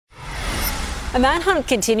A manhunt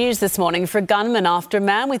continues this morning for a gunman after a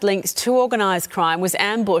man with links to organised crime was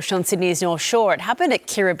ambushed on Sydney's North Shore. It happened at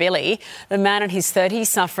Kirribilli. The man in his 30s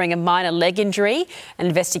suffering a minor leg injury. An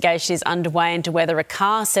investigation is underway into whether a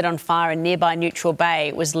car set on fire in nearby Neutral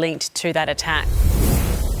Bay was linked to that attack.